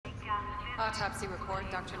Autopsy report,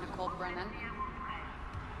 Dr. Nicole Brennan.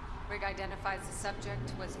 Rig identifies the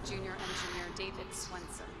subject was junior engineer David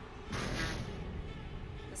Swenson.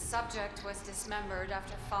 The subject was dismembered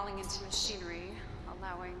after falling into machinery,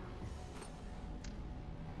 allowing...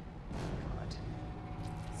 God.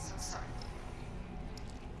 So sorry.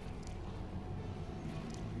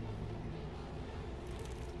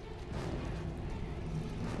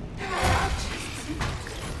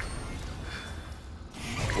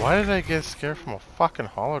 Why did I get scared from a fucking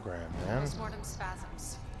hologram, man? Postmortem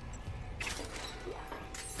spasms.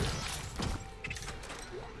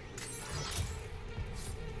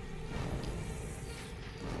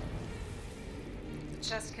 The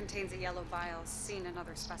chest contains a yellow vial seen in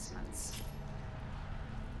other specimens.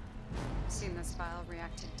 I've seen this vial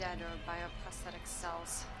react to dead or bioprosthetic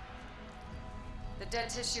cells. The dead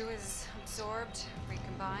tissue is absorbed,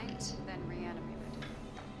 recombined, then reanimated.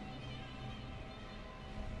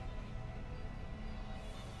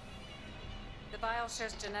 The vial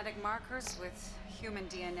shares genetic markers with human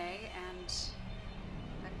DNA and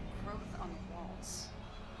the growth on the walls.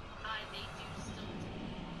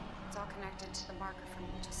 It's all connected to the marker from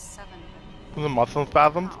just 7. The muscle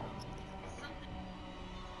spasms? Wow.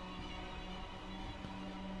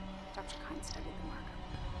 Dr. Kine studied the marker.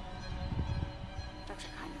 Dr.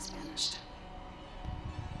 Kine has vanished.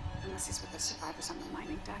 Unless he's with the survivors on the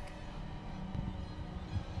mining deck.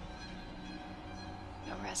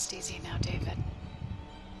 You'll rest easy now, David.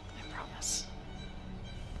 I promise.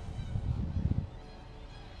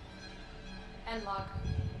 End log.